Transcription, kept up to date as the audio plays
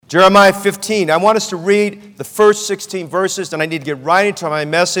Jeremiah 15. I want us to read the first 16 verses, and I need to get right into my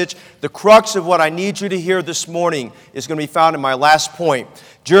message. The crux of what I need you to hear this morning is going to be found in my last point.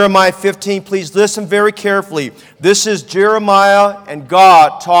 Jeremiah 15, please listen very carefully. This is Jeremiah and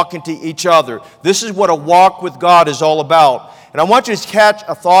God talking to each other. This is what a walk with God is all about. And I want you to catch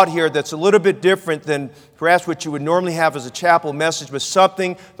a thought here that's a little bit different than perhaps what you would normally have as a chapel message, but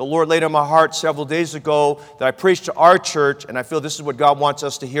something the Lord laid on my heart several days ago that I preached to our church, and I feel this is what God wants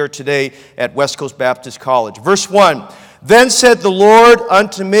us to hear today at West Coast Baptist College. Verse 1, Then said the Lord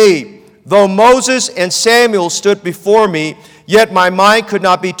unto me, Though Moses and Samuel stood before me, yet my mind could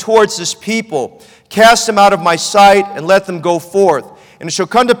not be towards this people. Cast them out of my sight, and let them go forth. And it shall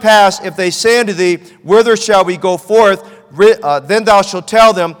come to pass, if they say unto thee, Whither shall we go forth? Then thou shalt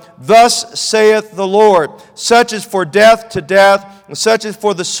tell them, Thus saith the Lord, Such is for death to death, and such is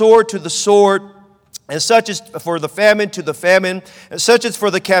for the sword to the sword, and such is for the famine to the famine, and such is for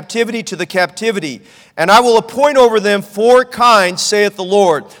the captivity to the captivity. And I will appoint over them 4 kinds, saith the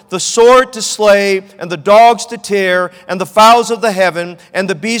Lord, the sword to slay, and the dogs to tear, and the fowls of the heaven, and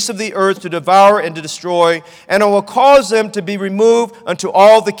the beasts of the earth to devour and to destroy. And I will cause them to be removed unto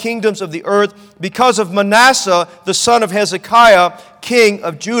all the kingdoms of the earth, because of Manasseh the son of Hezekiah, king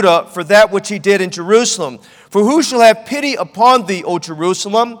of Judah, for that which he did in Jerusalem. For who shall have pity upon thee, O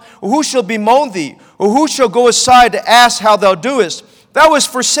Jerusalem? Or who shall bemoan thee? Or who shall go aside to ask how thou doest? Thou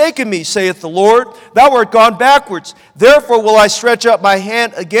hast forsaken me, saith the Lord. Thou art gone backwards. Therefore will I stretch up my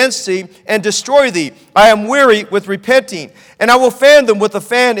hand against thee and destroy thee. I am weary with repenting. And I will fan them with a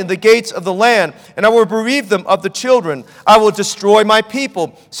fan in the gates of the land, and I will bereave them of the children. I will destroy my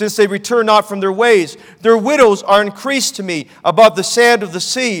people, since they return not from their ways. Their widows are increased to me above the sand of the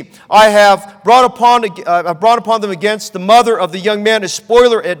sea. I have brought upon them against the mother of the young man a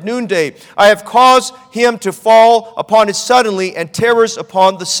spoiler at noonday. I have caused him to fall upon it suddenly, and terrors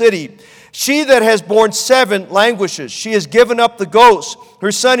upon the city. She that has borne 7 languishes. She has given up the ghost.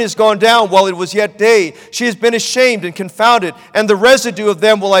 Her son is gone down while it was yet day. She has been ashamed and confounded, and the residue of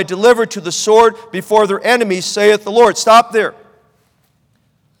them will I deliver to the sword before their enemies, saith the Lord. Stop there.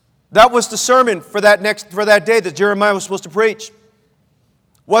 That was the sermon for that day that Jeremiah was supposed to preach. It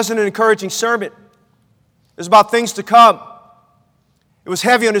wasn't an encouraging sermon. It was about things to come. It was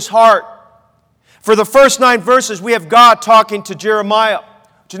heavy on his heart. For the first 9 verses, we have God talking to Jeremiah.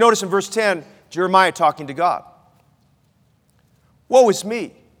 But you notice in verse 10, Jeremiah talking to God. Woe is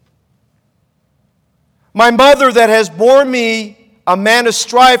me! My mother that has borne me, a man of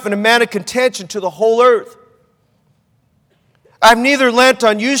strife and a man of contention to the whole earth. I have neither lent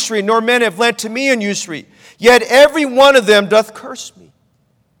on usury, nor men have lent to me on usury. Yet every one of them doth curse me.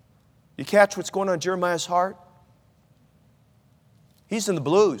 You catch what's going on in Jeremiah's heart? He's in the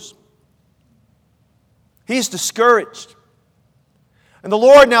blues. He's discouraged. And the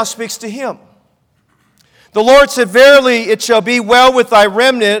Lord now speaks to him. The Lord said, Verily it shall be well with thy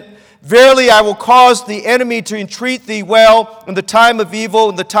remnant. Verily I will cause the enemy to entreat thee well in the time of evil,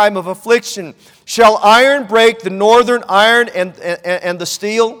 in the time of affliction. Shall iron break the northern iron and the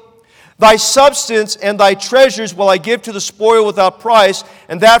steel? Thy substance and thy treasures will I give to the spoil without price,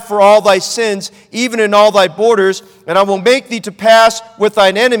 and that for all thy sins, even in all thy borders. And I will make thee to pass with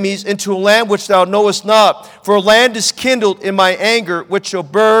thine enemies into a land which thou knowest not. For a land is kindled in my anger, which shall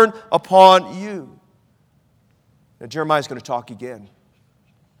burn upon you. Now Jeremiah is going to talk again.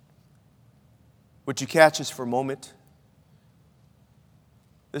 Would you catch this for a moment?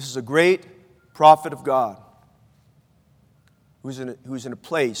 This is a great prophet of God who's in a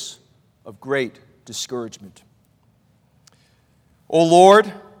place of great discouragement. O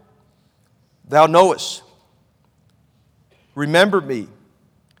Lord, thou knowest. Remember me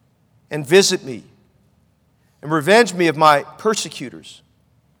and visit me and revenge me of my persecutors.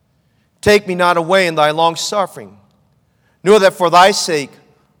 Take me not away in thy long suffering. Know that for thy sake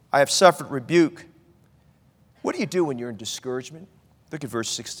I have suffered rebuke. What do you do when you're in discouragement? Look at verse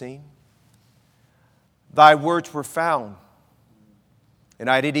 16. Thy words were found,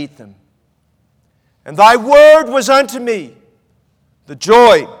 and I did eat them. And thy word was unto me the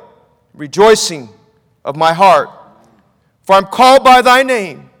joy, rejoicing of my heart. For I'm called by thy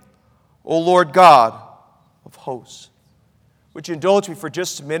name, O Lord God of hosts. Would you indulge me for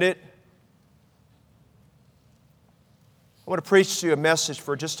just a minute? I want to preach to you a message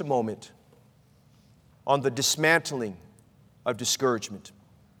for just a moment on the dismantling of discouragement.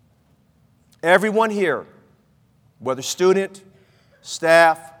 Everyone here, whether student,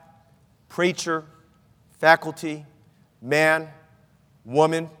 staff, preacher, faculty, man,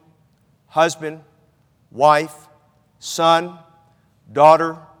 woman, husband, wife, son,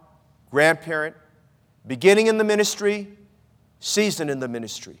 daughter, grandparent, beginning in the ministry, seasoned in the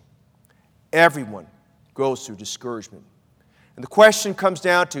ministry. Everyone goes through discouragement. And the question comes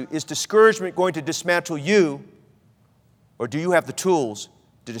down to, is discouragement going to dismantle you, or do you have the tools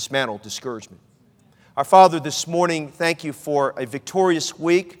to dismantle discouragement? Our Father, this morning, thank you for a victorious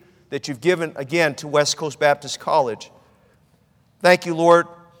week that you've given again to West Coast Baptist College. Thank you, Lord,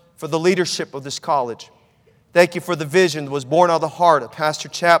 for the leadership of this college. Thank you for the vision that was born out of the heart of Pastor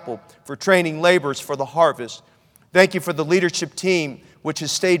Chappell for training laborers for the harvest. Thank you for the leadership team which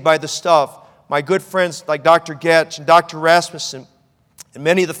has stayed by the stuff. My good friends like Dr. Getch and Dr. Rasmussen and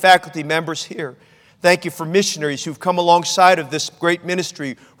many of the faculty members here. Thank you for missionaries who've come alongside of this great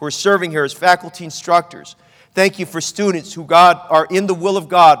ministry who are serving here as faculty instructors. Thank you for students who are in the will of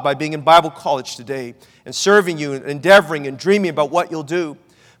God by being in Bible college today and serving you and endeavoring and dreaming about what you'll do.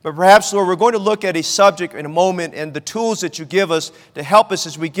 But perhaps, Lord, we're going to look at a subject in a moment and the tools that you give us to help us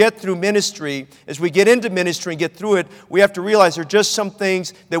as we get through ministry, as we get into ministry and get through it. We have to realize there are just some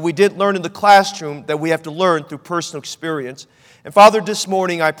things that we didn't learn in the classroom that we have to learn through personal experience. And Father, this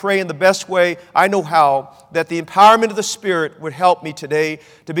morning I pray in the best way I know how that the empowerment of the Spirit would help me today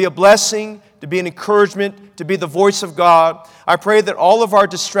to be a blessing, to be an encouragement, to be the voice of God. I pray that all of our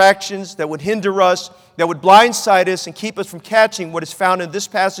distractions that would hinder us, that would blindside us and keep us from catching what is found in this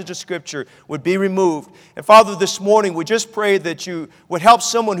passage of Scripture would be removed. And Father, this morning we just pray that you would help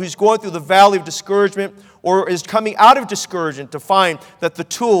someone who's going through the valley of discouragement or is coming out of discouragement to find that the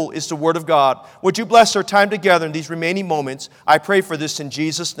tool is the Word of God. Would you bless our time together in these remaining moments? I pray for this in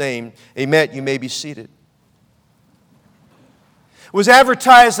Jesus' name. Amen. You may be seated. It was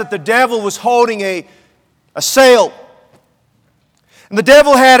advertised that the devil was holding a sale. And the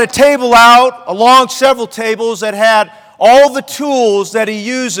devil had a table out along several tables that had all the tools that he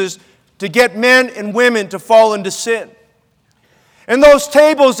uses to get men and women to fall into sin. In those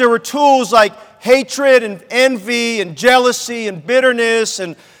tables there were tools like hatred and envy and jealousy and bitterness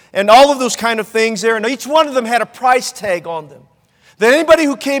and all of those kind of things there. And each one of them had a price tag on them. That anybody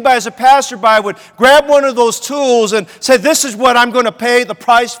who came by as a passerby would grab one of those tools and say, this is what I'm going to pay the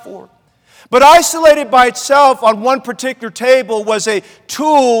price for. But isolated by itself on one particular table was a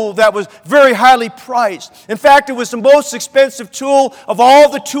tool that was very highly priced. In fact, it was the most expensive tool of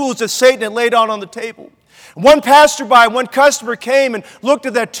all the tools that Satan had laid out on the table. One passerby, one customer came and looked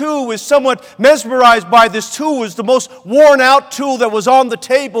at that tool, was somewhat mesmerized by this tool. It was the most worn out tool that was on the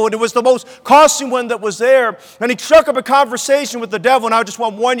table, and it was the most costly one that was there. And he struck up a conversation with the devil, and I just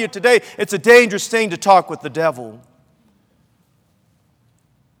want to warn you today, it's a dangerous thing to talk with the devil.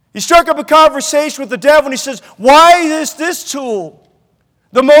 He struck up a conversation with the devil, and he says, why is this tool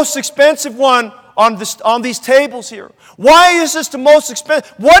the most expensive one on these tables here? Why is this the most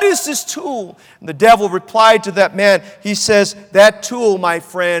expensive? What is this tool? And the devil replied to that man. He says, that tool, my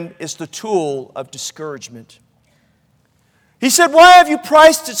friend, is the tool of discouragement. He said, why have you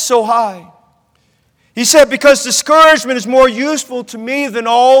priced it so high? He said, because discouragement is more useful to me than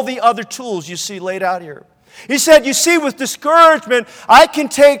all the other tools you see laid out here. He said, you see, with discouragement, I can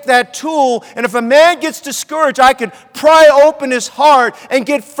take that tool, and if a man gets discouraged, I can pry open his heart and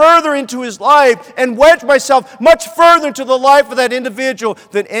get further into his life and wedge myself much further into the life of that individual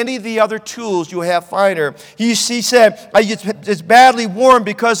than any of the other tools you have find here. He said, it's badly worn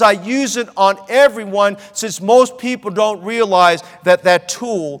because I use it on everyone, since most people don't realize that that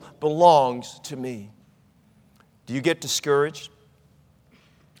tool belongs to me. Do you get discouraged?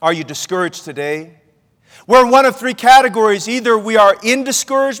 Are you discouraged today? We're in one of three categories. Either we are in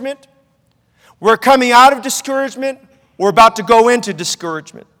discouragement, we're coming out of discouragement, we're about to go into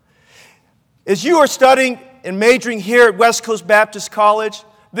discouragement. As you are studying and majoring here at West Coast Baptist College,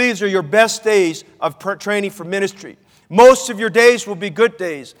 these are your best days of training for ministry. Most of your days will be good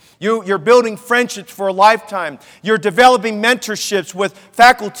days. You're building friendships for a lifetime. You're developing mentorships with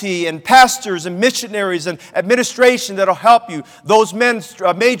faculty and pastors and missionaries and administration that will help you. Those men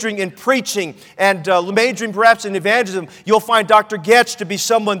majoring in preaching and majoring perhaps in evangelism, you'll find Dr. Getch to be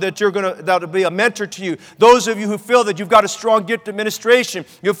someone that'll be a mentor to you. Those of you who feel that you've got a strong gift of administration,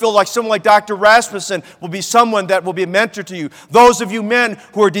 you'll feel like someone like Dr. Rasmussen will be someone that will be a mentor to you. Those of you men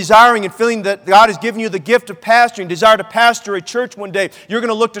who are desiring and feeling that God has given you the gift of pastoring, desire to pastor a church one day, you're going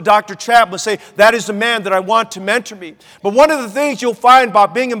to look to Dr. Chappell and say, that is the man that I want to mentor me. But one of the things you'll find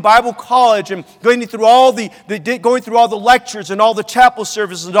about being in Bible college and going through all the lectures and all the chapel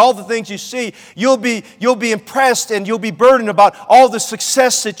services and all the things you see, you'll be impressed and you'll be burdened about all the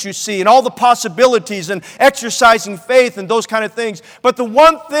success that you see and all the possibilities and exercising faith and those kind of things. But the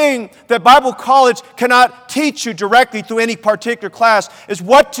one thing that Bible college cannot teach you directly through any particular class is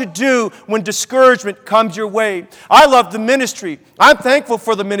what to do when discouragement comes your way. I love the ministry. I'm thankful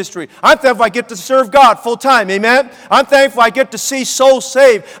for the ministry. I'm thankful I get to serve God full time. Amen? I'm thankful I get to see souls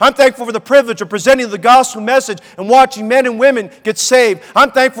saved. I'm thankful for the privilege of presenting the gospel message and watching men and women get saved.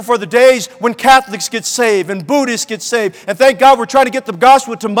 I'm thankful for the days when Catholics get saved and Buddhists get saved. And thank God we're trying to get the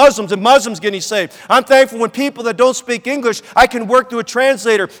gospel to Muslims and Muslims getting saved. I'm thankful when people that don't speak English, I can work through a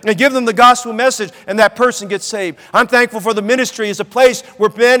translator and give them the gospel message and that person gets saved. I'm thankful for the ministry as a place where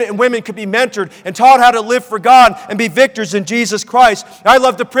men and women could be mentored and taught how to live for God and be victors in Jesus Christ. I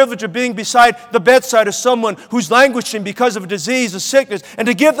love the privilege of being beside the bedside of someone who's languishing because of a disease, a sickness, and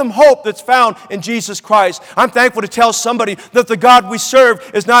to give them hope that's found in Jesus Christ. I'm thankful to tell somebody that the God we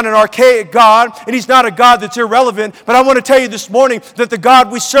serve is not an archaic God, and He's not a God that's irrelevant, but I want to tell you this morning that the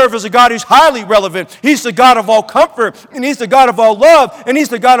God we serve is a God who's highly relevant. He's the God of all comfort, and He's the God of all love, and He's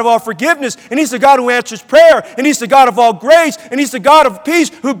the God of all forgiveness, and He's the God who answers prayer, and He's the God of all grace, and He's the God of peace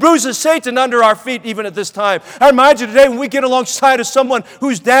who bruises Satan under our feet even at this time. I remind you today, when we get alongside of someone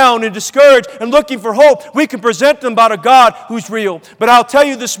who's down and discouraged and looking for hope, we can present them about a God who's real. But I'll tell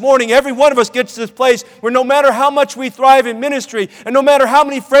you this morning, every one of us gets to this place where no matter how much we thrive in ministry, and no matter how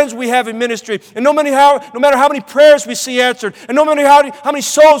many friends we have in ministry, and no matter how many prayers we see answered, and no matter how many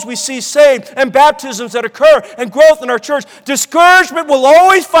souls we see saved, and baptisms that occur, and growth in our church, discouragement will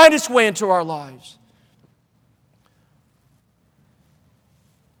always find its way into our lives.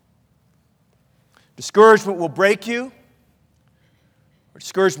 Discouragement will break you, or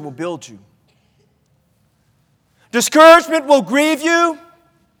discouragement will build you. Discouragement will grieve you,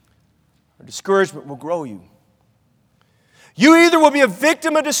 or discouragement will grow you. You either will be a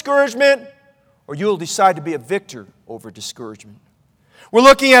victim of discouragement, or you will decide to be a victor over discouragement. We're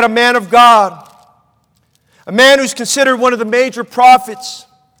looking at a man of God, a man who's considered one of the major prophets,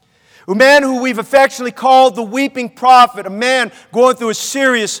 a man who we've affectionately called the weeping prophet, a man going through a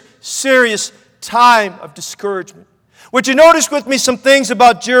serious time of discouragement. Would you notice with me some things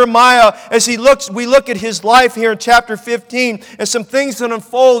about Jeremiah as we look at his life here in chapter 15 and some things that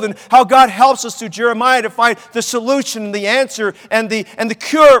unfold and how God helps us through Jeremiah to find the solution, the answer, and the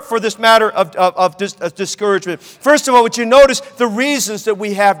cure for this matter of discouragement. First of all, would you notice the reasons that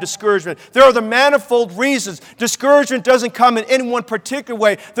we have discouragement? There are the manifold reasons. Discouragement doesn't come in any one particular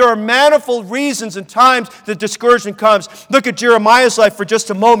way. There are manifold reasons and times that discouragement comes. Look at Jeremiah's life for just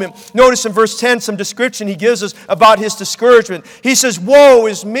a moment. Notice in verse 10 some description he gives us about his discouragement. He says, "Woe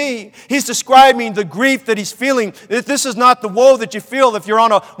is me." He's describing the grief that he's feeling. This is not the woe that you feel if you're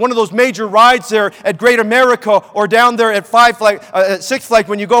on one of those major rides there at Great America or down there at Six Flags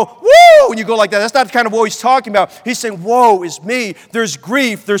when you go, woo, when you go like that. That's not the kind of woe he's talking about. He's saying, "Woe is me." There's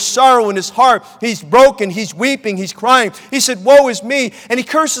grief, there's sorrow in his heart. He's broken, he's weeping, he's crying. He said, "Woe is me." And he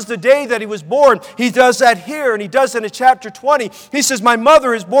curses the day that he was born. He does that here, and he does that in chapter 20. He says, "My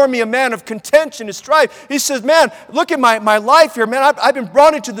mother has borne me a man of contention and strife." He says, man, look at my life here, man. I've been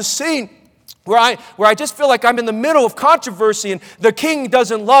brought into the scene where I just feel like I'm in the middle of controversy, and the king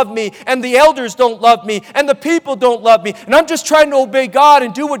doesn't love me, and the elders don't love me, and the people don't love me, and I'm just trying to obey God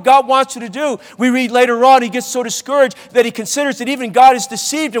and do what God wants you to do. We read later on, he gets so discouraged that he considers that even God has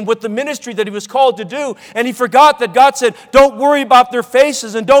deceived him with the ministry that he was called to do, and he forgot that God said, "Don't worry about their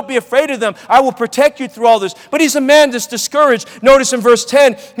faces, and don't be afraid of them. I will protect you through all this." But he's a man that's discouraged. Notice in verse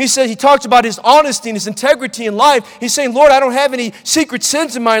 10, he talks about his honesty and his integrity in life. He's saying, "Lord, I don't have any secret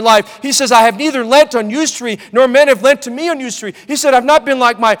sins in my life." He says, "I have neither lent on usury, nor men have lent to me on usury." He said, "I've not been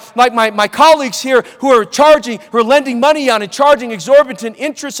like my colleagues here who are lending money on and charging exorbitant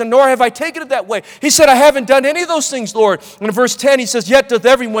interest, and nor have I taken it that way." He said, "I haven't done any of those things, Lord." And in verse 10, he says, "Yet doth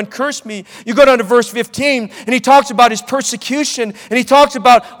everyone curse me." You go down to verse 15, and he talks about his persecution, and he talks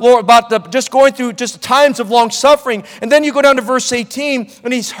about just going through just times of long suffering. And then you go down to verse 18,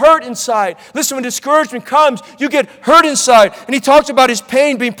 and he's hurt inside. Listen, when discouragement comes, you get hurt inside. And he talks about his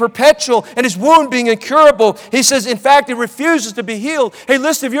pain being perpetual and his wound being incurable. He says, in fact, it refuses to be healed. Hey,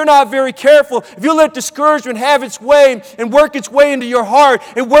 listen, if you're not very careful, if you let discouragement have its way and work its way into your heart,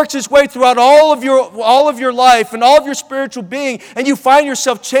 it works its way throughout all of your life and all of your spiritual being, and you find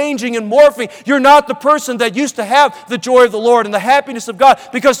yourself changing and morphing. You're not the person that used to have the joy of the Lord and the happiness of God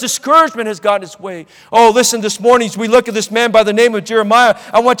because discouragement has gotten its way. Oh, listen, this morning as we look at this man by the name of Jeremiah,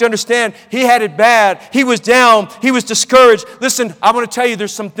 I want you to understand he had it bad. He was down. He was discouraged. Listen, I want to tell you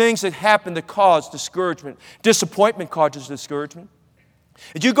there's some things that happen that cause discouragement. Disappointment causes discouragement.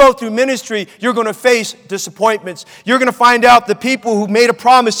 As you go through ministry, you're going to face disappointments. You're going to find out the people who made a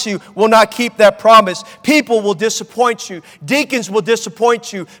promise to you will not keep that promise. People will disappoint you. Deacons will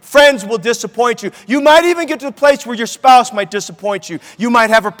disappoint you. Friends will disappoint you. You might even get to the place where your spouse might disappoint you. You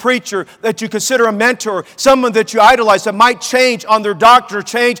might have a preacher that you consider a mentor, someone that you idolize that might change on their doctrine or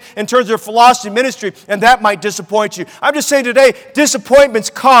change in terms of their philosophy of ministry, and that might disappoint you. I'm just saying today, disappointments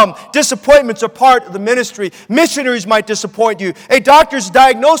come. Disappointments are part of the ministry. Missionaries might disappoint you. A doctor's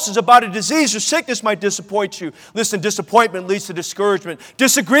diagnosis about a disease or sickness might disappoint you. Listen, disappointment leads to discouragement.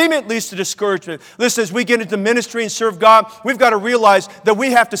 Disagreement leads to discouragement. Listen, as we get into ministry and serve God, we've got to realize that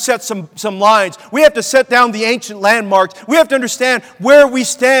we have to set some lines. We have to set down the ancient landmarks. We have to understand where we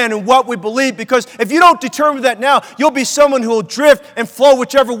stand and what we believe, because if you don't determine that now, you'll be someone who will drift and flow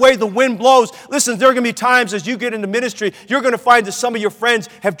whichever way the wind blows. Listen, there are going to be times as you get into ministry, you're going to find that some of your friends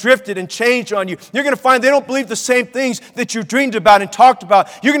have drifted and changed on you. You're going to find they don't believe the same things that you dreamed about and talked about.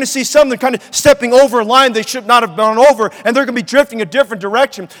 You're going to see some of them kind of stepping over a line they should not have gone over, and they're going to be drifting a different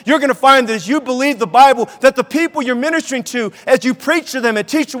direction. You're going to find that as you believe the Bible, that the people you're ministering to, as you preach to them and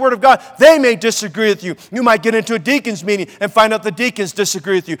teach the Word of God, they may disagree with you. You might get into a deacon's meeting and find out the deacons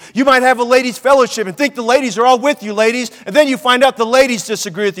disagree with you. You might have a ladies' fellowship and think the ladies are all with you, ladies, and then you find out the ladies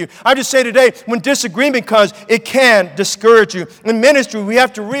disagree with you. I just say today, when disagreement comes, it can discourage you. In ministry, we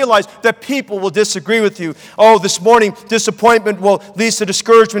have to realize that people will disagree with you. Oh, this morning, disappointment will lead to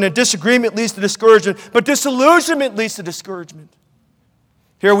discouragement, and disagreement leads to discouragement, but disillusionment leads to discouragement.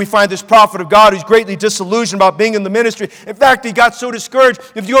 Here we find this prophet of God who's greatly disillusioned about being in the ministry. In fact, he got so discouraged.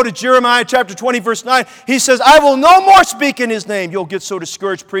 If you go to Jeremiah chapter 20, verse 9, he says, I will no more speak in his name. You'll get so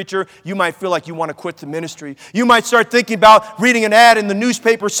discouraged, preacher, you might feel like you want to quit the ministry. You might start thinking about reading an ad in the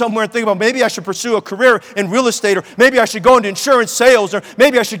newspaper somewhere and thinking about maybe I should pursue a career in real estate, or maybe I should go into insurance sales, or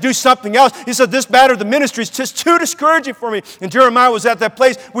maybe I should do something else. He said, this matter of the ministry is just too discouraging for me. And Jeremiah was at that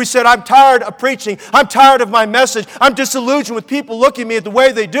place where he said, I'm tired of preaching. I'm tired of my message. I'm disillusioned with people looking at me at the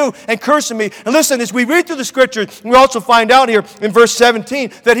way they do and cursing me. And listen, as we read through the scriptures, we also find out here in verse 17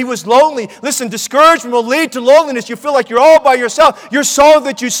 that he was lonely. Listen, discouragement will lead to loneliness. You feel like you're all by yourself. Your song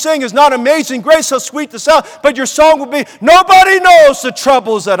that you sing is not Amazing Grace, how sweet the sound, but your song will be, nobody knows the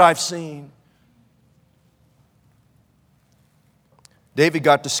troubles that I've seen. David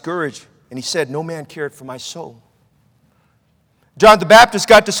got discouraged, and he said, no man cared for my soul. John the Baptist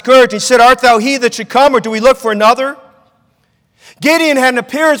got discouraged. He said, art thou he that should come, or do we look for another? Gideon had an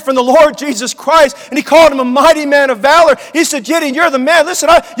appearance from the Lord Jesus Christ, and he called him a mighty man of valor. He said, Gideon, you're the man. Listen,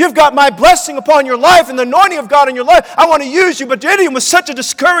 you've got my blessing upon your life and the anointing of God in your life. I want to use you. But Gideon was such a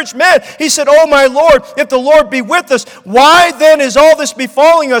discouraged man. He said, oh, my Lord, if the Lord be with us, why then is all this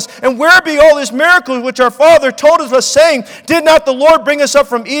befalling us? And where be all these miracles which our father told us, saying, did not the Lord bring us up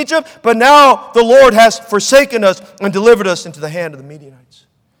from Egypt? But now the Lord has forsaken us and delivered us into the hand of the Midianites.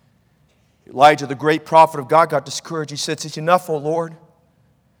 Elijah, the great prophet of God, got discouraged. He said, it's enough, O Lord.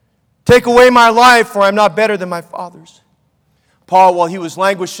 Take away my life, for I'm not better than my fathers. Paul, while he was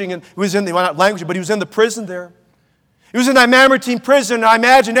languishing, he was in the prison there. He was in that Mamertine prison, and I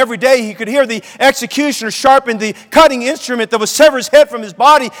imagine every day he could hear the executioner sharpen the cutting instrument that would sever his head from his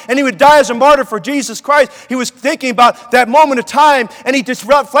body, and he would die as a martyr for Jesus Christ. He was thinking about that moment of time, and he just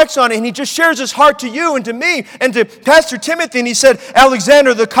reflects on it, and he just shares his heart to you and to me and to Pastor Timothy, and he said,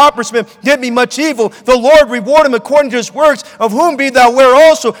 Alexander the coppersmith did me much evil. The Lord reward him according to his works, of whom be thou aware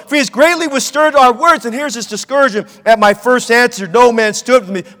also, for he has greatly withstood our words. And here's his discouragement. At my first answer, no man stood with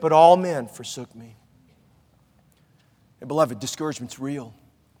me, but all men forsook me. And beloved, discouragement's real.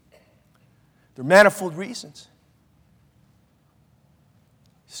 There are manifold reasons.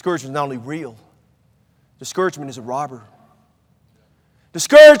 Discouragement is not only real, discouragement is a robber.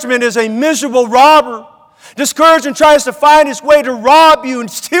 Discouragement is a miserable robber. Discouragement tries to find its way to rob you and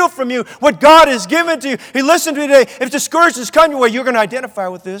steal from you what God has given to you. Hey, listen to me today. If discouragement has come your way, you're going to identify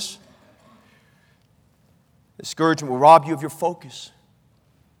with this. Discouragement will rob you of your focus.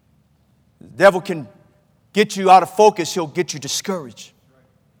 The devil can get you out of focus. He'll get you discouraged.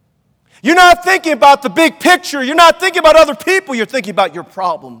 You're not thinking about the big picture. You're not thinking about other people. You're thinking about your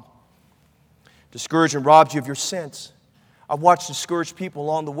problem. Discouragement robs you of your sense. I've watched discouraged people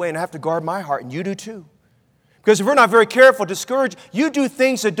along the way, and I have to guard my heart, and you do too. Because if we're not very careful, you do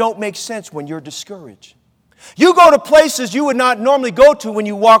things that don't make sense when you're discouraged. You go to places you would not normally go to when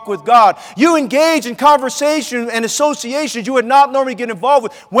you walk with God. You engage in conversation and associations you would not normally get involved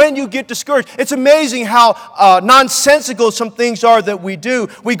with when you get discouraged. It's amazing how nonsensical some things are that we do.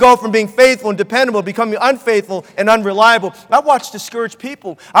 We go from being faithful and dependable, becoming unfaithful and unreliable. I watch discouraged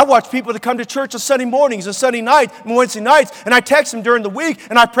people. I watch people that come to church on Sunday mornings and Sunday nights and Wednesday nights, and I text them during the week,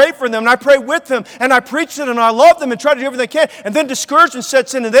 and I pray for them, and I pray with them, and I preach to them, and I love them, and try to do everything I can. And then discouragement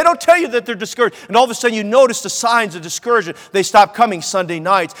sets in, and they don't tell you that they're discouraged. And all of a sudden you notice the signs of discouragement. They stop coming Sunday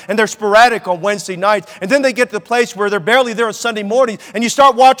nights, and they're sporadic on Wednesday nights, and then they get to the place where they're barely there on Sunday morning, and you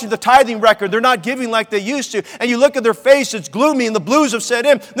start watching the tithing record. They're not giving like they used to, and you look at their face, it's gloomy, and the blues have set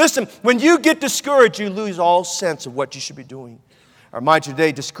in. Listen, when you get discouraged, you lose all sense of what you should be doing. I remind you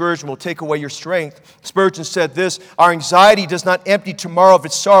today, discouragement will take away your strength. Spurgeon said this, our anxiety does not empty tomorrow of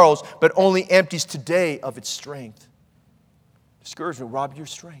its sorrows, but only empties today of its strength. Discouragement will rob your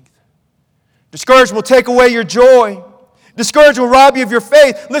strength. Discouragement will take away your joy. Discouragement will rob you of your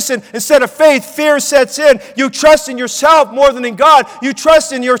faith. Listen, instead of faith, fear sets in. You trust in yourself more than in God. You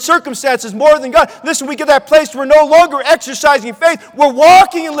trust in your circumstances more than God. Listen, we get that place where we're no longer exercising faith. We're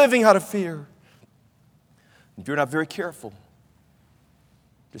walking and living out of fear. If you're not very careful,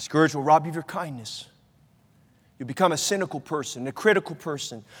 discouragement will rob you of your kindness. You become a cynical person, a critical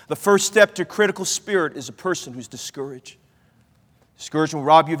person. The first step to a critical spirit is a person who's discouraged. Discouragement will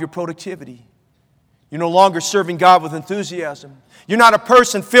rob you of your productivity. You're no longer serving God with enthusiasm. You're not a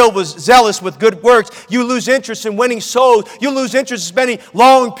person filled with zealous with good works. You lose interest in winning souls. You lose interest in spending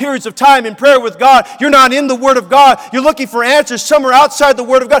long periods of time in prayer with God. You're not in the Word of God. You're looking for answers somewhere outside the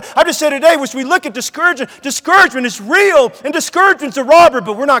Word of God. I just said today, as we look at discouragement is real, and discouragement's a robber,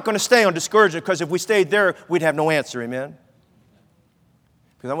 but we're not going to stay on discouragement, because if we stayed there, we'd have no answer, amen?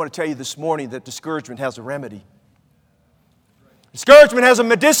 Because I want to tell you this morning that discouragement has a remedy. Discouragement has a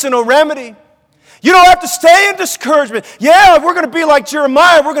medicinal remedy. You don't have to stay in discouragement. Yeah, we're going to be like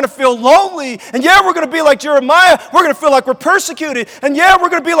Jeremiah. We're going to feel lonely. And yeah, we're going to be like Jeremiah. We're going to feel like we're persecuted. And yeah, we're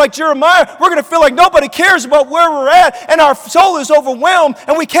going to be like Jeremiah. We're going to feel like nobody cares about where we're at. And our soul is overwhelmed.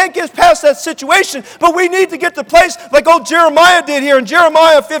 And we can't get past that situation. But we need to get to the place like old Jeremiah did here in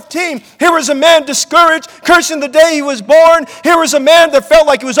Jeremiah 15. Here was a man discouraged, cursing the day he was born. Here was a man that felt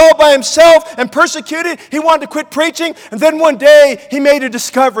like he was all by himself and persecuted. He wanted to quit preaching. And then one day he made a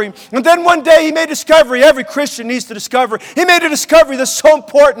discovery. And then one day he made discovery every Christian needs to discover. He made a discovery that's so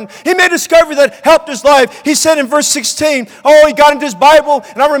important. He made a discovery that helped his life. He said in verse 16, he got into his Bible,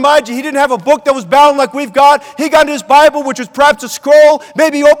 and I remind you, he didn't have a book that was bound like we've got. He got into his Bible, which was perhaps a scroll.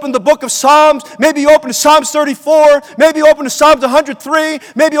 Maybe he opened the book of Psalms. Maybe he opened to Psalms 34. Maybe he opened to Psalms 103.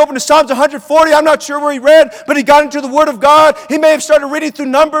 Maybe he opened to Psalms 140. I'm not sure where he read, but he got into the Word of God. He may have started reading through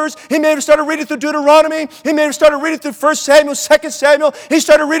Numbers. He may have started reading through Deuteronomy. He may have started reading through 1 Samuel, 2 Samuel. He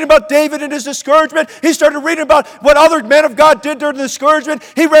started reading about David and his discouragement. He started reading about what other men of God did during the discouragement.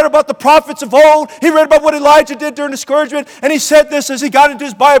 He read about the prophets of old. He read about what Elijah did during discouragement. And he said this as he got into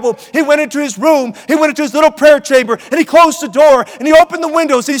his Bible. He went into his room. He went into his little prayer chamber. And he closed the door. And he opened the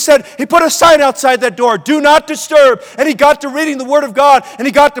windows. And he said, he put a sign outside that door. Do not disturb. And he got to reading the Word of God. And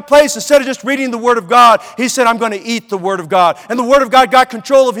he got to place, instead of just reading the Word of God, he said, I'm going to eat the Word of God. And the Word of God got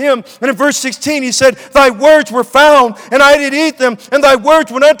control of him. And in verse 16, he said, thy words were found, and I did eat them. And thy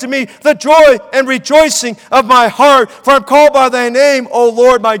words were unto me the joy and rejoicing of my heart, for I'm called by thy name, O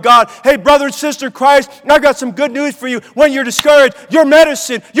Lord my God. Hey, brother and sister in Christ, I've got some good news for you. When you're discouraged, your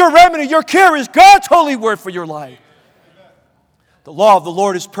medicine, your remedy, your cure is God's holy word for your life. The law of the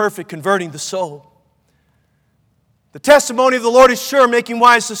Lord is perfect, converting the soul. The testimony of the Lord is sure, making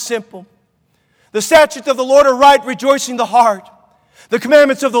wise the simple. The statutes of the Lord are right, rejoicing the heart. The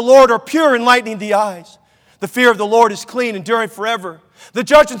commandments of the Lord are pure, enlightening the eyes. The fear of the Lord is clean, enduring forever. The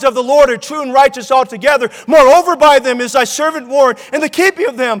judgments of the Lord are true and righteous altogether. Moreover, by them is thy servant warned. In the keeping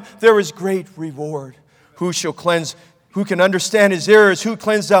of them there is great reward. Who can understand his errors? Who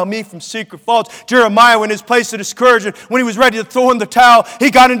cleansed thou me from secret faults? Jeremiah, when his place of discouragement, when he was ready to throw in the towel, he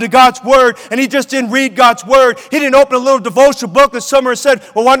got into God's Word, and he just didn't read God's Word. He didn't open a little devotional book that somewhere said,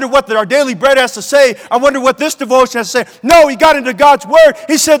 well, I wonder what our daily bread has to say. I wonder what this devotion has to say. No, he got into God's Word.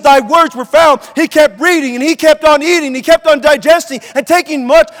 He said, thy words were found. He kept reading, and he kept on eating. He kept on digesting and taking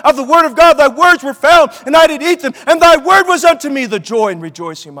much of the Word of God. Thy words were found, and I did eat them. And thy word was unto me the joy and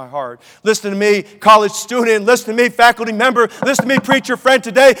rejoicing in my heart. Listen to me, college student. Listen to me, faculty faculty member, listen to me, preacher friend,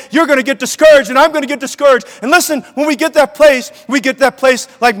 today, you're going to get discouraged, and I'm going to get discouraged. And listen, when we get that place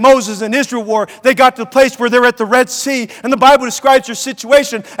like Moses and Israel were. They got to the place where they're at the Red Sea, and the Bible describes their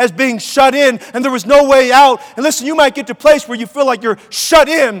situation as being shut in, and there was no way out. And listen, you might get to a place where you feel like you're shut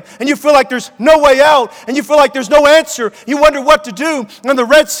in, and you feel like there's no way out, and you feel like there's no answer. You wonder what to do, and the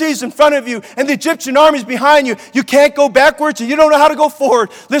Red Sea's in front of you, and the Egyptian army's behind you. You can't go backwards, and you don't know how to go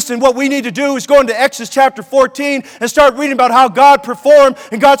forward. Listen, what we need to do is go into Exodus chapter 14 and start reading about how God performed,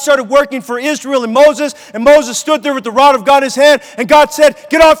 and God started working for Israel and Moses stood there with the rod of God in his hand, and God said,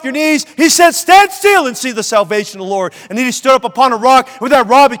 get off your knees. He said, stand still and see the salvation of the Lord. And then he stood up upon a rock with that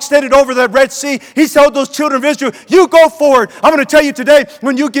rod extended over that Red Sea. He told those children of Israel, you go forward. I'm going to tell you today,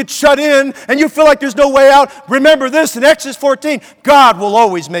 when you get shut in and you feel like there's no way out, remember this, in Exodus 14, God will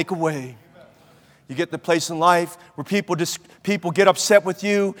always make a way. You get the place in life where people get upset with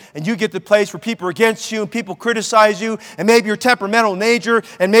you, and you get the place where people are against you and people criticize you, and maybe your temperamental nature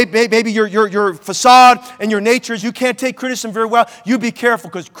and maybe your facade and your nature is you can't take criticism very well. You be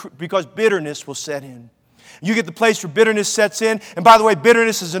careful because bitterness will set in. You get the place where bitterness sets in. And by the way,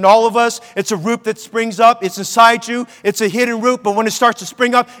 bitterness is in all of us. It's a root that springs up. It's inside you. It's a hidden root. But when it starts to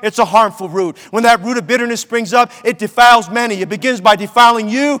spring up, it's a harmful root. When that root of bitterness springs up, it defiles many. It begins by defiling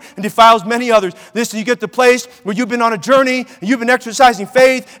you and defiles many others. Listen, you get the place where you've been on a journey and you've been exercising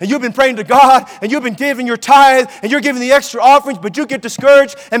faith and you've been praying to God and you've been giving your tithe and you're giving the extra offerings, but you get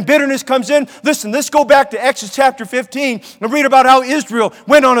discouraged and bitterness comes in. Listen, let's go back to Exodus chapter 15 and read about how Israel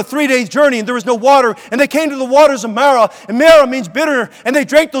went on a 3-day journey and there was no water, and they came to the waters of Marah, and Marah means bitter, and they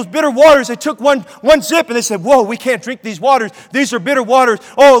drank those bitter waters. They took one sip and they said, whoa, we can't drink these waters. These are bitter waters.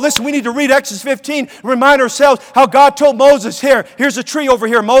 Oh, listen, we need to read Exodus 15 and remind ourselves how God told Moses, here's a tree over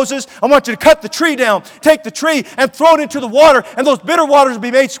here, Moses. I want you to cut the tree down, take the tree and throw it into the water, and those bitter waters will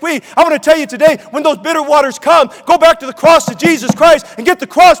be made sweet. I'm going to tell you today, when those bitter waters come, go back to the cross of Jesus Christ and get the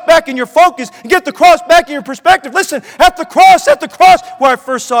cross back in your focus and get the cross back in your perspective. Listen, at the cross where I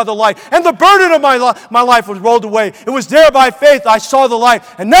first saw the light, and the burden of my life was rolled away. It was there by faith I saw the light,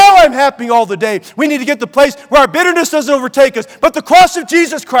 and now I'm happy all the day. We need to get to the place where our bitterness doesn't overtake us, but the cross of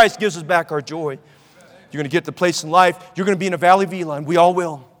Jesus Christ gives us back our joy. You're going to get to the place in life, you're going to be in a valley of Elah, and we all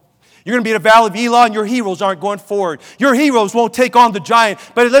will. You're going to be in a valley of Elah, and your heroes aren't going forward. Your heroes won't take on the giant.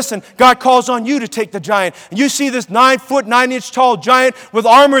 But listen, God calls on you to take the giant. And you see this 9-foot, 9-inch tall giant with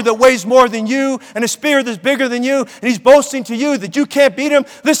armor that weighs more than you and a spear that's bigger than you, and he's boasting to you that you can't beat him.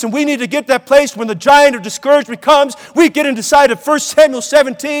 Listen, we need to get that place when the giant of discouragement comes. We get inside of 1 Samuel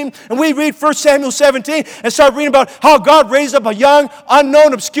 17, and we read 1 Samuel 17 and start reading about how God raised up a young,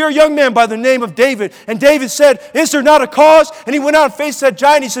 unknown, obscure young man by the name of David. And David said, is there not a cause? And he went out and faced that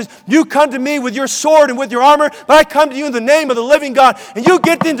giant. He says, you come to me with your sword and with your armor, but I come to you in the name of the living God. And you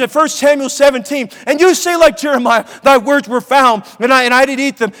get into 1 Samuel 17, and you say like Jeremiah, thy words were found, and I did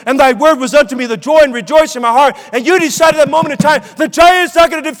eat them, and thy word was unto me the joy and rejoice in my heart. And you decided at that moment in time, the giant is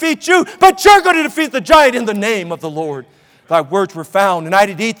not going to defeat you, but you're going to defeat the giant in the name of the Lord. Thy words were found, and I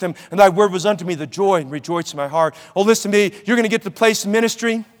did eat them, and thy word was unto me the joy and rejoice in my heart. Oh, listen to me, you're going to get to the place of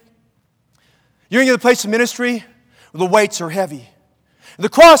ministry. You're going to get to the place of ministry where the weights are heavy. The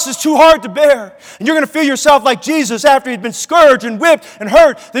cross is too hard to bear. And you're going to feel yourself like Jesus after he'd been scourged and whipped and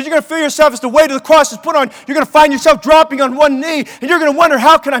hurt. That you're going to feel yourself as the weight of the cross is put on. You're going to find yourself dropping on one knee. And you're going to wonder,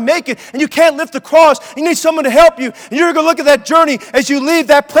 how can I make it? And you can't lift the cross. You need someone to help you. And you're going to look at that journey as you leave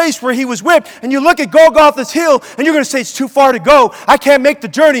that place where he was whipped. And you look at Golgotha's hill. And you're going to say, it's too far to go. I can't make the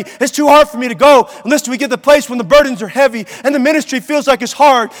journey. It's too hard for me to go. And listen, we get to the place when the burdens are heavy. And the ministry feels like it's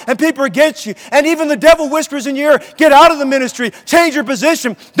hard. And people are against you. And even the devil whispers in your ear, get out of the ministry. Change your position.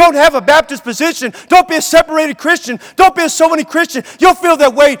 Don't have a Baptist position. Don't be a separated Christian. Don't be a so many Christian. You'll feel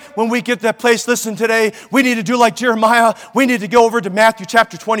that weight when we get that place. Listen, today, we need to do like Jeremiah. We need to go over to Matthew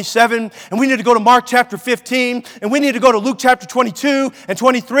chapter 27, and we need to go to Mark chapter 15, and we need to go to Luke chapter 22 and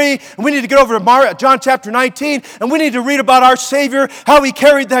 23, and we need to get over to John chapter 19, and we need to read about our Savior, how he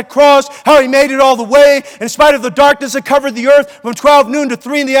carried that cross, how he made it all the way. In spite of the darkness that covered the earth from 12 noon to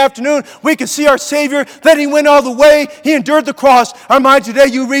 3 in the afternoon, we can see our Savior, that he went all the way. He endured the cross. Our mind today,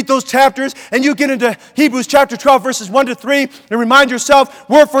 you read those chapters and you get into Hebrews chapter 12 verses 1 to 3 and remind yourself,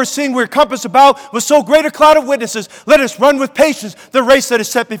 wherefore seeing we're compassed about with so great a cloud of witnesses, let us run with patience the race that is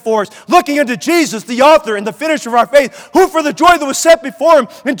set before us, looking unto Jesus, the author and the finisher of our faith, who for the joy that was set before him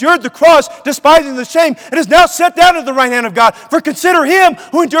endured the cross, despising the shame, and is now set down at the right hand of God. For consider him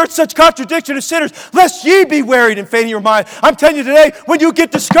who endured such contradiction of sinners, lest ye be wearied and faint in your mind. I'm telling you today, when you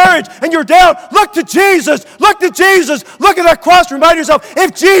get discouraged and you're down, look to Jesus. Look to Jesus. Look at that cross. Remind yourself,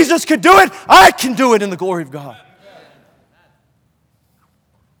 if Jesus could do it, I can do it in the glory of God.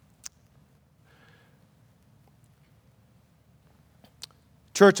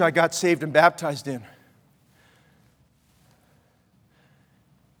 Church I got saved and baptized in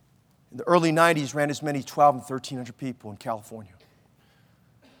the early 90s ran as many as 12 and 1,300 people in California,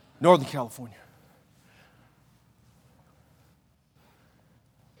 Northern California.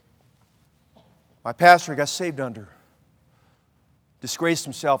 My pastor I got saved under disgraced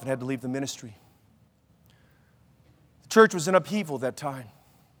himself and had to leave the ministry. The church was in upheaval at that time.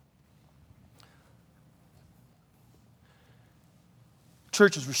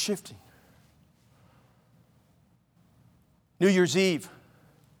 Churches were shifting. New Year's Eve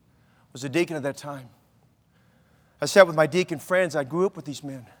was a deacon at that time. I sat with my deacon friends. I grew up with these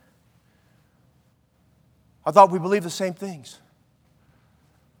men. I thought we believed the same things.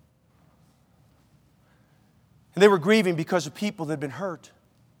 And they were grieving because of people that had been hurt,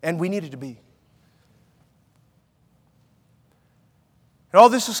 and we needed to be. And all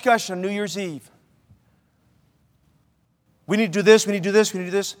this discussion on New Year's Eve. We need to do this, we need to do this, we need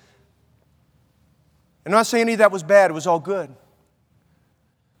to do this. And I'm not saying any of that was bad, it was all good.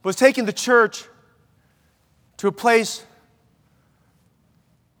 But it was taking the church to a place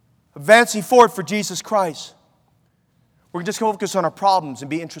advancing forward for Jesus Christ. We're just going to focus on our problems and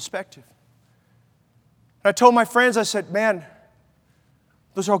be introspective. And I told my friends, I said, man,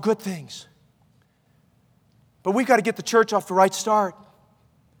 those are all good things. But we've got to get the church off the right start.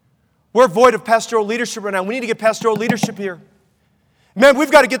 We're void of pastoral leadership right now. We need to get pastoral leadership here. Man,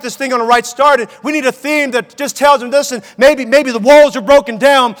 we've got to get this thing on the right start. And we need a theme that just tells them, listen, maybe the walls are broken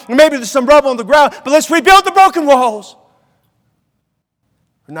down, or maybe there's some rubble on the ground, but let's rebuild the broken walls.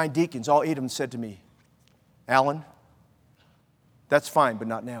 The 9 deacons, all 8 of them said to me, Alan, that's fine, but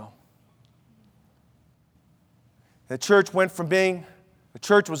not now. The church went from being a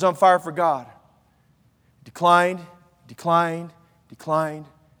church was on fire for God. Declined, declined, declined,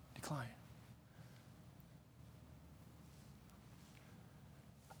 declined.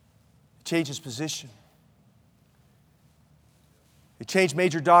 It changed its position. It changed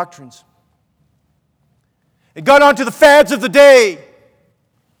major doctrines. It got onto the fads of the day.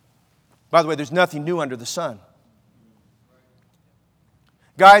 By the way, there's nothing new under the sun.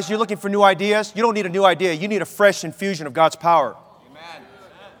 Guys, you're looking for new ideas? You don't need a new idea. You need a fresh infusion of God's power. Amen.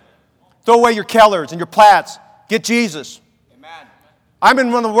 Throw away your Kellers and your Platts. Get Jesus. Amen. I'm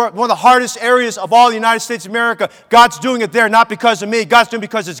in one of the hardest areas of all the United States of America. God's doing it there, not because of me. God's doing it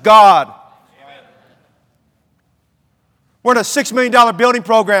because it's God. Amen. We're in a $6 million building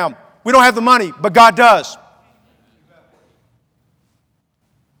program. We don't have the money, but God does.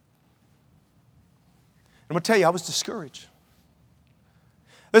 I'm going to tell you, I was discouraged.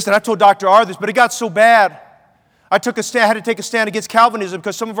 Listen, I told Dr. R this, but it got so bad. I had to take a stand against Calvinism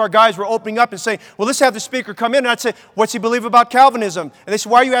because some of our guys were opening up and saying, well, let's have the speaker come in. And I'd say, what's he believe about Calvinism? And they said,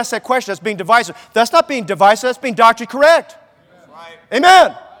 why are you asking that question? That's being divisive. That's not being divisive. That's being doctrinally correct. Right.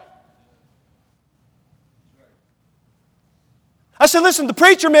 Amen. I said, listen, the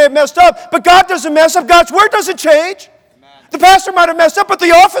preacher may have messed up, but God doesn't mess up. God's word doesn't change. Amen. The pastor might have messed up, but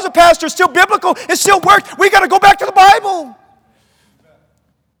the office of pastor is still biblical. It still works. We got to go back to the Bible.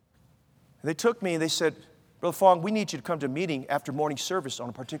 And they took me and they said, Brother Fong, we need you to come to a meeting after morning service on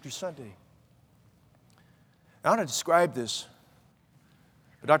a particular Sunday. I want to describe this.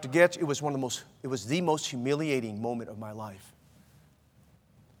 But Dr. Getch, it was the most humiliating moment of my life.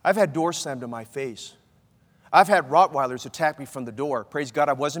 I've had doors slammed in my face. I've had Rottweilers attack me from the door. Praise God,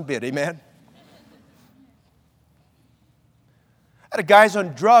 I wasn't bit. Amen? I had guys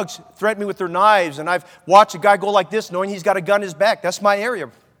on drugs threaten me with their knives, and I've watched a guy go like this knowing he's got a gun in his back. That's my area.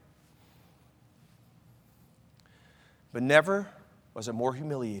 But never was I more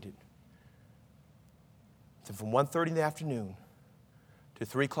humiliated than from 1:30 in the afternoon to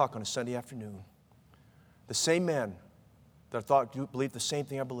 3 o'clock on a Sunday afternoon. The same men that I thought believed the same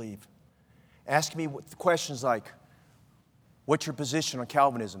thing I believe, asking me questions like, what's your position on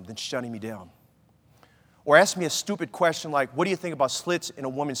Calvinism? Then shutting me down. Or asking me a stupid question like, what do you think about slits in a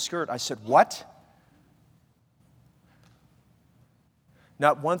woman's skirt? I said, what?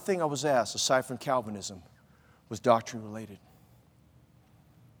 Not one thing I was asked, aside from Calvinism, was doctrine related.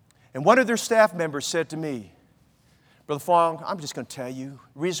 And one of their staff members said to me, Brother Fong, I'm just going to tell you,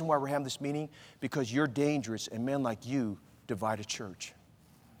 the reason why we're having this meeting, because you're dangerous and men like you divide a church.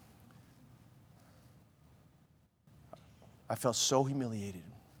 I felt so humiliated.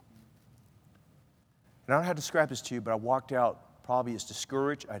 And I don't know how to describe this to you, but I walked out probably as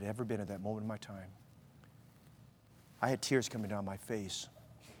discouraged I'd ever been at that moment in my time. I had tears coming down my face.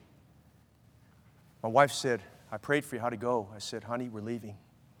 My wife said, I prayed for you how to go. I said, honey, we're leaving.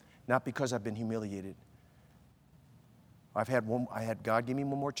 Not because I've been humiliated. I had God give me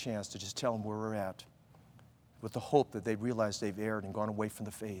one more chance to just tell him where we're at. with the hope that they'd realize they've erred and gone away from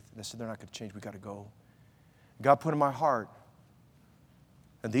the faith. And they said, they're not going to change. We've got to go. God put in my heart,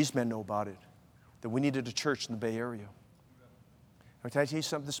 and these men know about it, that we needed a church in the Bay Area. Can I tell you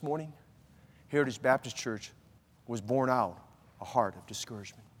something this morning? Heritage Baptist Church was born out a heart of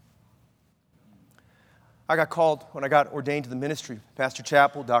discouragement. I got called when I got ordained to the ministry. Pastor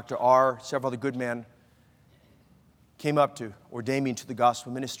Chappell, Dr. R., several other good men came up to ordain me into the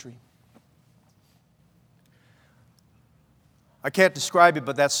gospel ministry. I can't describe it,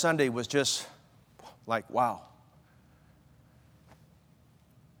 but that Sunday was just like, wow.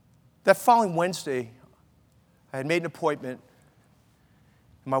 That following Wednesday, I had made an appointment,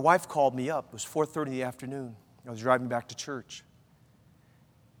 and my wife called me up. It was 4:30 in the afternoon. I was driving back to church.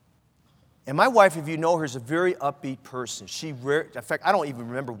 And my wife, if you know her, is a very upbeat person. In fact, I don't even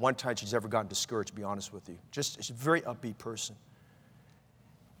remember one time she's ever gotten discouraged, to be honest with you. She's a very upbeat person.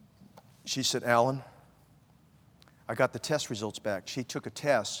 She said, Alan, I got the test results back. She took a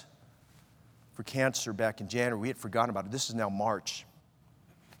test for cancer back in January. We had forgotten about it. This is now March.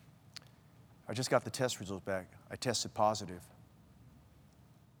 I just got the test results back. I tested positive.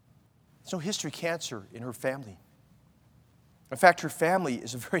 There's no history of cancer in her family. In fact, her family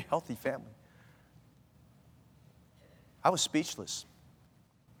is a very healthy family. I was speechless.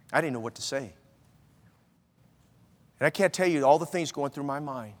 I didn't know what to say. And I can't tell you all the things going through my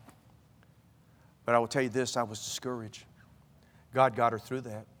mind. But I will tell you this, I was discouraged. God got her through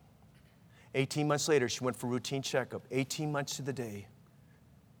that. 18 months later, she went for routine checkup. 18 months to the day.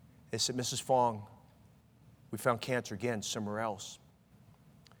 They said, Mrs. Fong, we found cancer again somewhere else.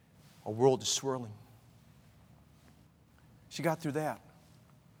 Our world is swirling. She got through that.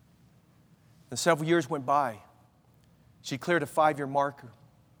 And several years went by. She cleared a 5-year marker.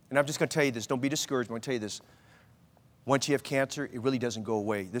 And I'm just going to tell you this. Don't be discouraged. I'm going to tell you this. Once you have cancer, it really doesn't go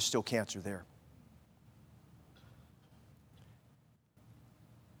away. There's still cancer there.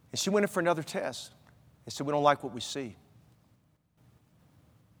 And she went in for another test. They said, we don't like what we see.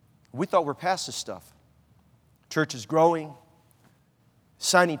 We thought we're past this stuff. Church is growing.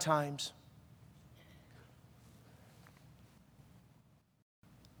 Signing times.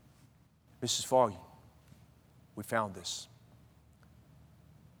 Mrs. Foggy, we found this.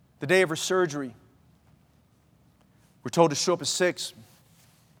 The day of her surgery, we're told to show up at 6.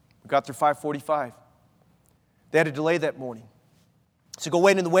 We got there 5:45. They had a delay that morning. So go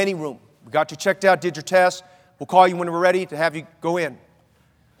wait in the waiting room. We got you checked out, did your test. We'll call you when we're ready to have you go in.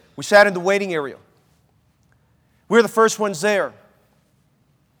 We sat in the waiting area. We were the first ones there.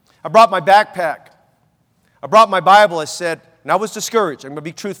 I brought my backpack. I brought my Bible. I said, and I was discouraged. I'm going to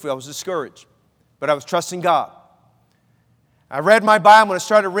be truthful. I was discouraged. But I was trusting God. I read my Bible and I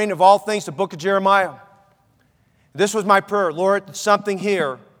started reading, of all things, the book of Jeremiah. This was my prayer. Lord, something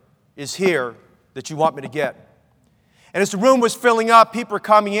here is here that you want me to get. And as the room was filling up, people were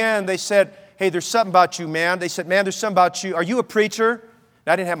coming in. They said, hey, there's something about you, man. They said, man, there's something about you. Are you a preacher?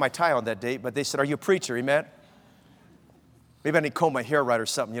 And I didn't have my tie on that date, but they said, are you a preacher? Amen? Maybe I need to comb my hair right or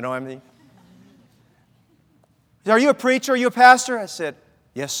something, you know what I mean? Are you a preacher? Are you a pastor? I said,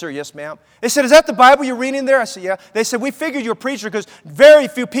 yes, sir. Yes, ma'am. They said, is that the Bible you're reading there? I said, yeah. They said, we figured you're a preacher because very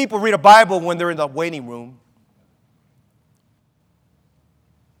few people read a Bible when they're in the waiting room.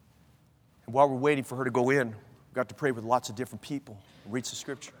 And while we're waiting for her to go in, we got to pray with lots of different people and read some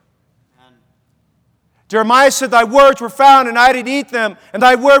scripture. Jeremiah said, thy words were found, and I did eat them, and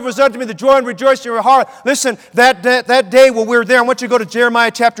thy word was unto me the joy and rejoicing in your heart. Listen, that day when we were there, I want you to go to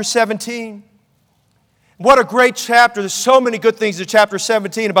Jeremiah chapter 17. What a great chapter. There's so many good things in chapter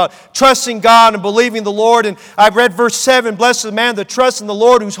 17 about trusting God and believing the Lord. And I've read verse 7, blessed the man that trusts in the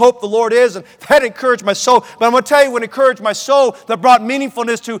Lord, whose hope the Lord is. And that encouraged my soul. But I'm going to tell you what encouraged my soul that brought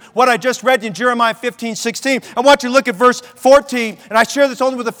meaningfulness to what I just read in Jeremiah 15:16. I want you to look at verse 14. And I share this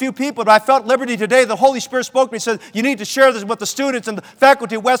only with a few people, but I felt liberty today. The Holy Spirit spoke to me and said, you need to share this with the students and the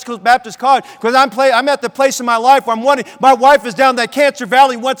faculty at West Coast Baptist College. Because I'm at the place in my life where I'm wanting, my wife is down that cancer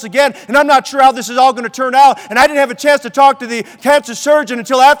valley once again. And I'm not sure how this is all going to turn out. And I didn't have a chance to talk to the cancer surgeon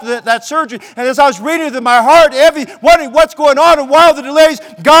until after that surgery. And as I was reading it in my heart, heavy, wondering what's going on and why the delays,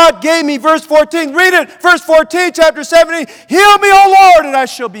 God gave me verse 14. Read it. Verse 14, chapter 17. Heal me, O Lord, and I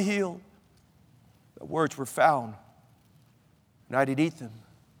shall be healed. The words were found, and I did eat them.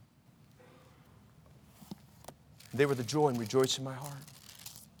 They were the joy and rejoicing in my heart.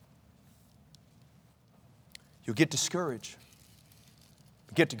 You'll get discouraged.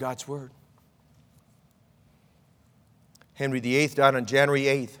 But get to God's word. Henry VIII died on January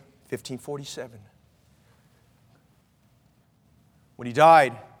 8th, 1547. When he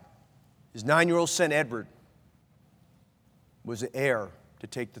died, his 9-year-old son Edward was the heir to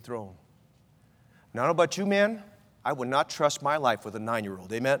take the throne. And I don't know about you, man, I would not trust my life with a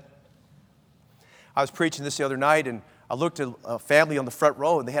 9-year-old. Amen? I was preaching this the other night, and I looked at a family on the front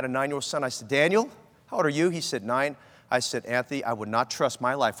row, and they had a 9-year-old son. I said, Daniel, how old are you? He said, 9. I said, Anthony, I would not trust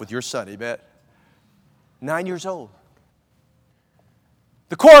my life with your son. Amen? 9 years old.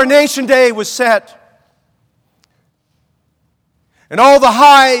 The coronation day was set. And all the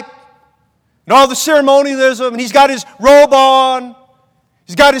hype, and all the ceremonialism, and he's got his robe on,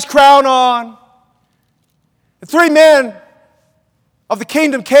 he's got his crown on. The 3 men of the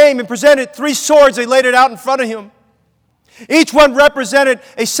kingdom came and presented 3 swords. They laid it out in front of him. Each one represented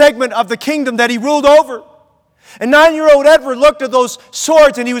a segment of the kingdom that he ruled over. And 9-year-old Edward looked at those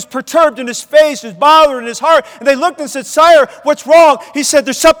swords, and he was perturbed in his face, he was bothered in his heart. And they looked and said, Sire, what's wrong? He said,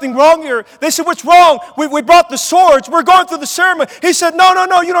 there's something wrong here. They said, what's wrong? We brought the swords. We're going through the ceremony. He said, no,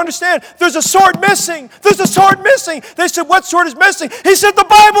 you don't understand. There's a sword missing. There's a sword missing. They said, what sword is missing? He said, the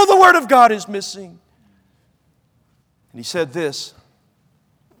Bible, the Word of God, is missing. And he said this,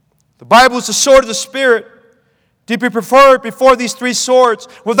 the Bible is the sword of the Spirit. To be preferred before these 3 swords.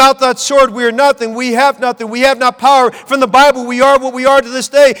 Without that sword, we are nothing. We have nothing. We have not power. From the Bible, we are what we are to this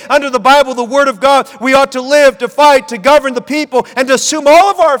day. Under the Bible, the Word of God, we ought to live, to fight, to govern the people, and to assume all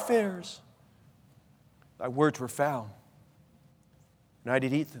of our affairs. Thy words were found, and I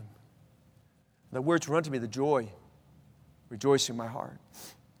did eat them. Thy words were unto me the joy, rejoicing in my heart.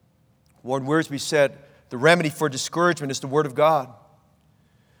 Warren Wiersbe said, the remedy for discouragement is the Word of God.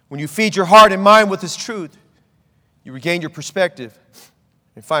 When you feed your heart and mind with His truth, you regain your perspective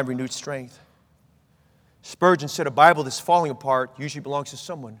and find renewed strength. Spurgeon said a Bible that's falling apart usually belongs to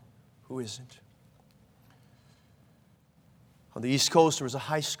someone who isn't. On the East Coast, there was a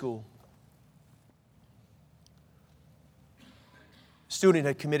high school. A student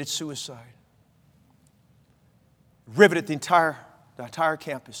had committed suicide. Riveted the entire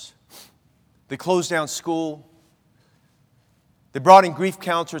campus. They closed down school. They brought in grief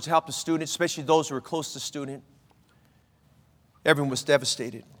counselors to help the student, especially those who were close to the student. Everyone was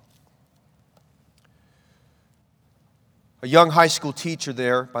devastated. A young high school teacher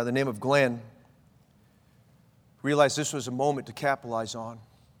there by the name of Glenn realized this was a moment to capitalize on,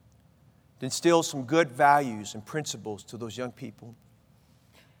 to instill some good values and principles to those young people.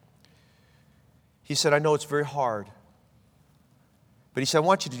 He said, I know it's very hard, but he said, I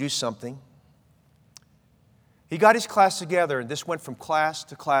want you to do something. He got his class together, and this went from class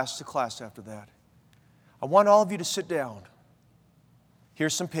to class to class after that. I want all of you to sit down.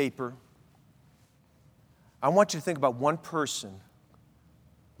 Here's some paper. I want you to think about one person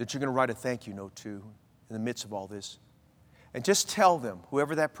that you're going to write a thank you note to in the midst of all this. And just tell them,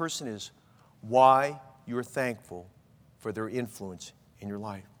 whoever that person is, why you are thankful for their influence in your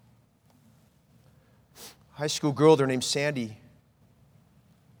life. A high school girl there named Sandy.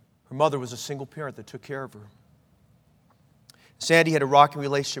 Her mother was a single parent that took care of her. Sandy had a rocky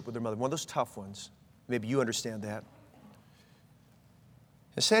relationship with her mother, one of those tough ones. Maybe you understand that.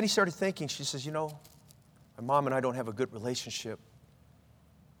 And Sandy started thinking, she says, my mom and I don't have a good relationship,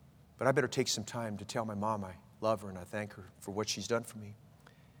 but I better take some time to tell my mom I love her and I thank her for what she's done for me.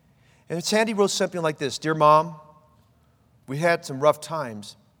 And Sandy wrote something like this, Dear Mom, we had some rough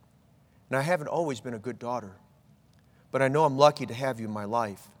times, and I haven't always been a good daughter, but I know I'm lucky to have you in my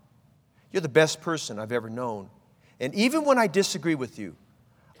life. You're the best person I've ever known, and even when I disagree with you,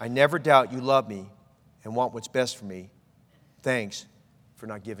 I never doubt you love me and want what's best for me. Thanks for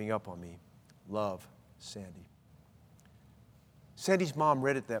not giving up on me. Love, Sandy. Sandy's mom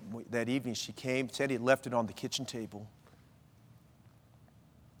read it that evening. She came. Sandy had left it on the kitchen table.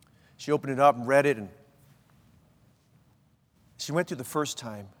 She opened it up and read it, and she went through the first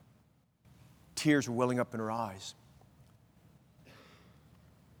time. Tears were welling up in her eyes.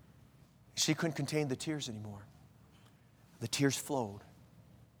 She couldn't contain the tears anymore. The tears flowed,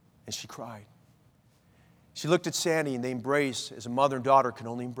 and she cried. She looked at Sandy, and they embraced as a mother and daughter can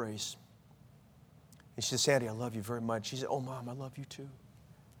only embrace. And she said, Sandy, I love you very much. She said, oh, Mom, I love you too.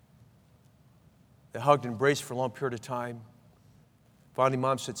 They hugged and embraced for a long period of time. Finally,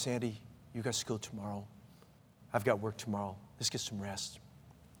 Mom said, Sandy, you got school tomorrow. I've got work tomorrow. Let's get some rest.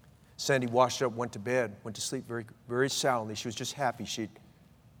 Sandy washed up, went to bed, went to sleep very, very soundly. She was just happy she'd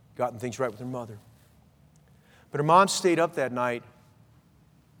gotten things right with her mother. But her mom stayed up that night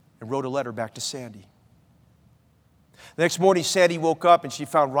and wrote a letter back to Sandy. The next morning, Sandy woke up and she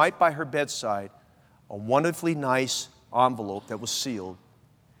found right by her bedside a wonderfully nice envelope that was sealed.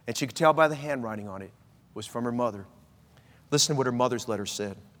 And she could tell by the handwriting on it was from her mother. Listen to what her mother's letter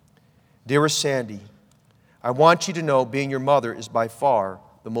said. Dearest Sandy, I want you to know being your mother is by far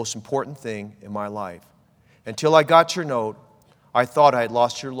the most important thing in my life. Until I got your note, I thought I had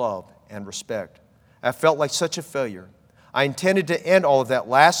lost your love and respect. I felt like such a failure. I intended to end all of that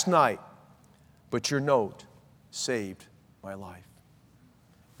last night, but your note saved my life.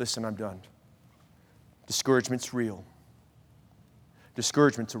 Listen, I'm done. Discouragement's real.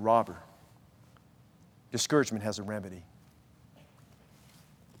 Discouragement's a robber. Discouragement has a remedy.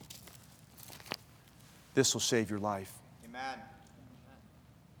 This will save your life. Amen.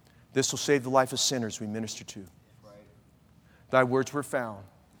 This will save the life of sinners we minister to. Right. Thy words were found,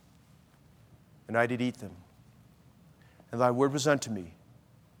 and I did eat them. And thy word was unto me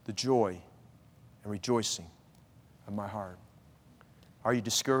the joy and rejoicing of my heart. Are you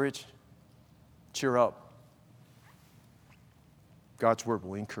discouraged? Cheer up. God's word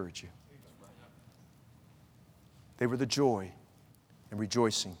will encourage you. They were the joy and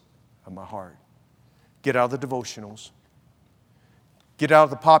rejoicing of my heart. Get out of the devotionals. Get out of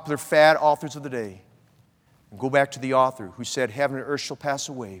the popular fad authors of the day. And go back to the author who said, heaven and earth shall pass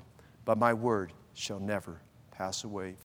away, but my word shall never pass away.